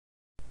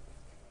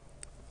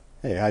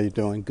Hey, how you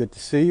doing? Good to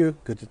see you.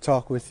 Good to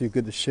talk with you.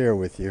 Good to share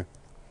with you.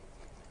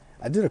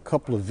 I did a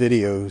couple of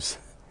videos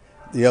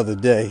the other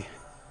day.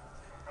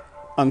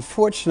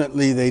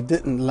 Unfortunately, they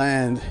didn't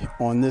land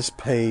on this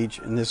page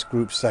in this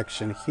group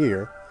section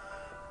here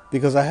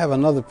because I have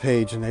another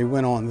page and they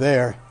went on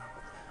there,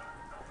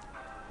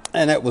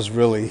 and that was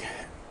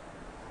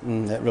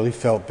that really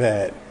felt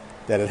bad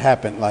that it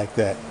happened like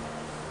that.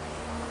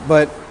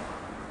 But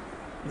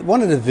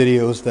one of the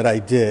videos that I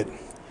did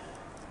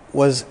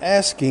was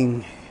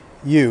asking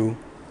you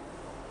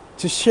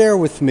to share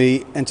with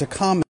me and to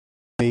comment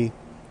with me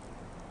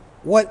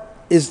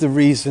what is the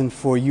reason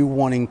for you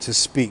wanting to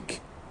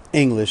speak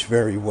English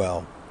very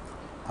well.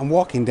 I'm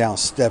walking down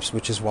steps,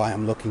 which is why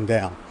I'm looking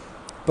down.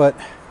 But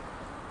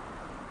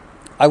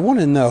I want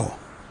to know,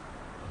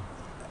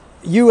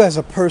 you as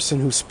a person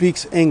who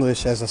speaks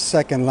English as a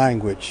second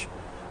language,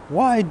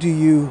 why do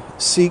you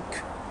seek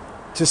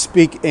to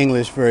speak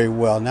English very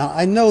well? Now,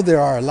 I know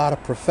there are a lot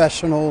of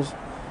professionals,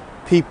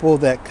 people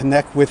that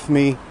connect with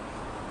me,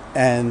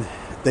 and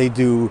they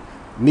do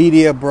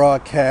media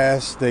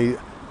broadcasts. They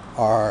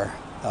are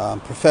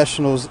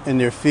professionals in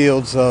their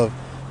fields of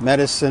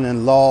medicine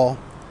and law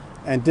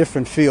and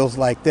different fields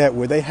like that,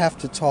 where they have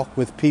to talk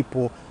with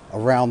people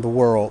around the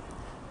world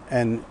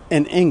and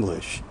in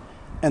English,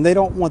 and they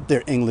don't want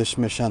their English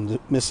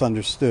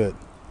misunderstood.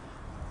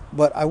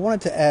 But I wanted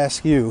to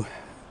ask you,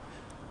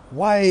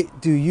 why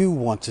do you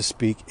want to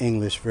speak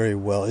English very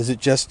well? Is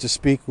it just to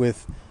speak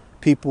with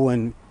people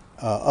in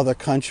other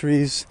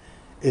countries?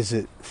 Is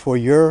it for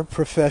your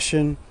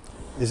profession?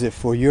 Is it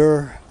for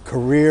your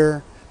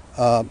career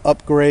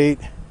upgrade?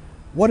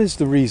 What is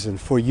the reason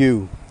for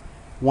you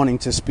wanting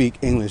to speak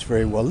English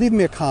very well? Leave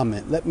me a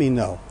comment. Let me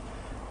know.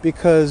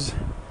 Because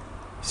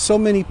so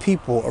many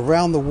people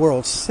around the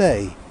world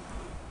say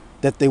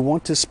that they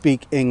want to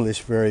speak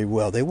English very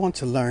well. They want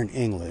to learn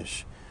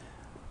English.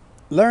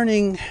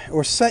 Learning,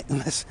 or say,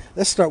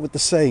 let's start with the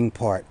saying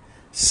part.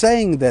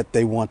 Saying that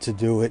they want to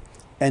do it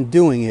and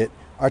doing it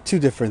are two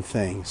different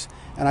things.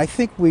 And I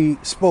think we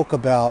spoke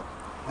about,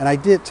 and I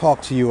did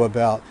talk to you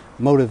about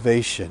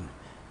motivation.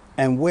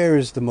 And where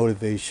is the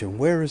motivation?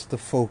 Where is the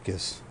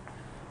focus?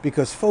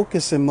 Because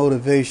focus and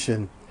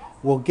motivation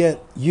will get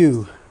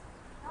you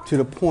to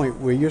the point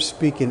where you're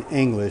speaking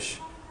English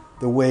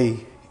the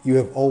way you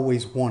have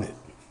always wanted.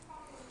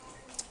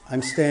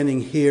 I'm standing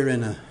here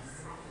in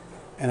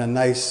a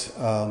nice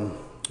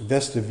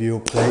vestibule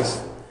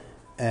place,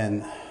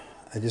 and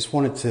I just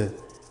wanted to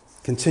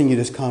continue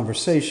this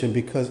conversation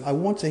because I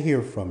want to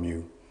hear from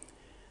you.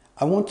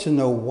 I want to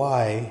know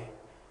why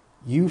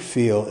you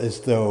feel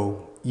as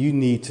though you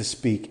need to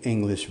speak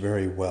English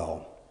very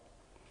well.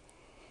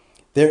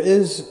 There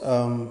is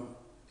a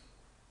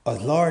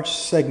large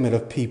segment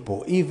of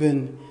people,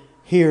 even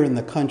here in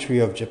the country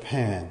of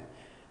Japan,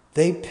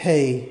 they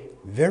pay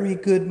very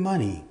good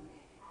money.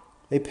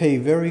 They pay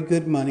very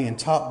good money and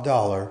top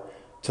dollar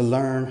to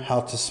learn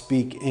how to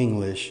speak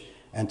English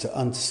and to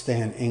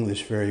understand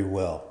English very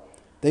well.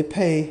 They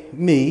pay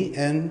me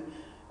and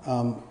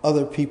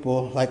other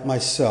people like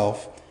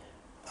myself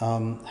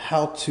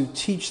how to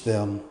teach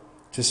them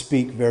to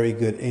speak very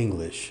good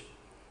English.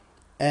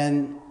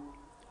 And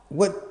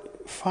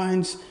what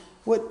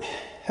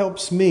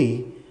helps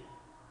me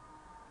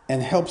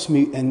helps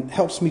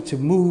me to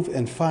move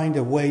and find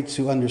a way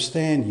to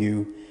understand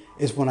you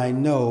is when I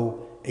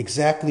know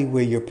exactly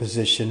where your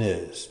position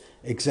is,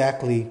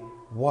 exactly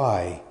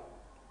why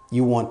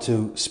you want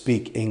to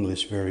speak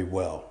English very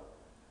well.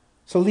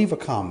 So leave a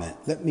comment,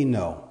 let me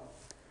know.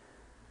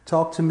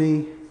 Talk to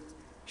me,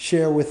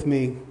 share with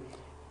me,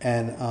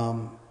 and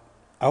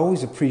I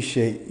always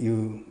appreciate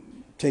you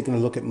taking a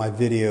look at my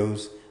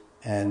videos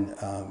and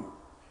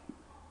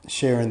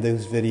sharing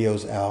those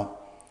videos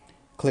out.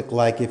 Click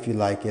like if you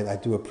like it. I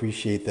do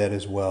appreciate that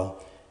as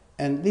well.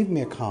 And leave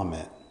me a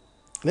comment.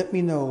 Let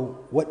me know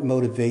what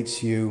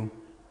motivates you.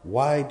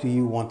 Why do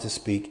you want to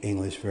speak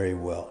English very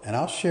well? And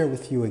I'll share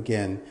with you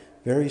again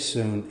very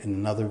soon in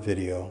another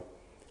video.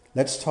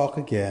 Let's talk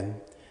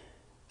again.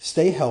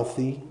 Stay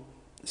healthy,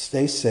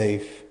 stay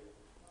safe,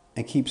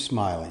 and keep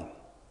smiling.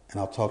 And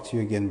I'll talk to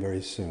you again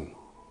very soon.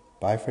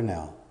 Bye for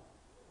now.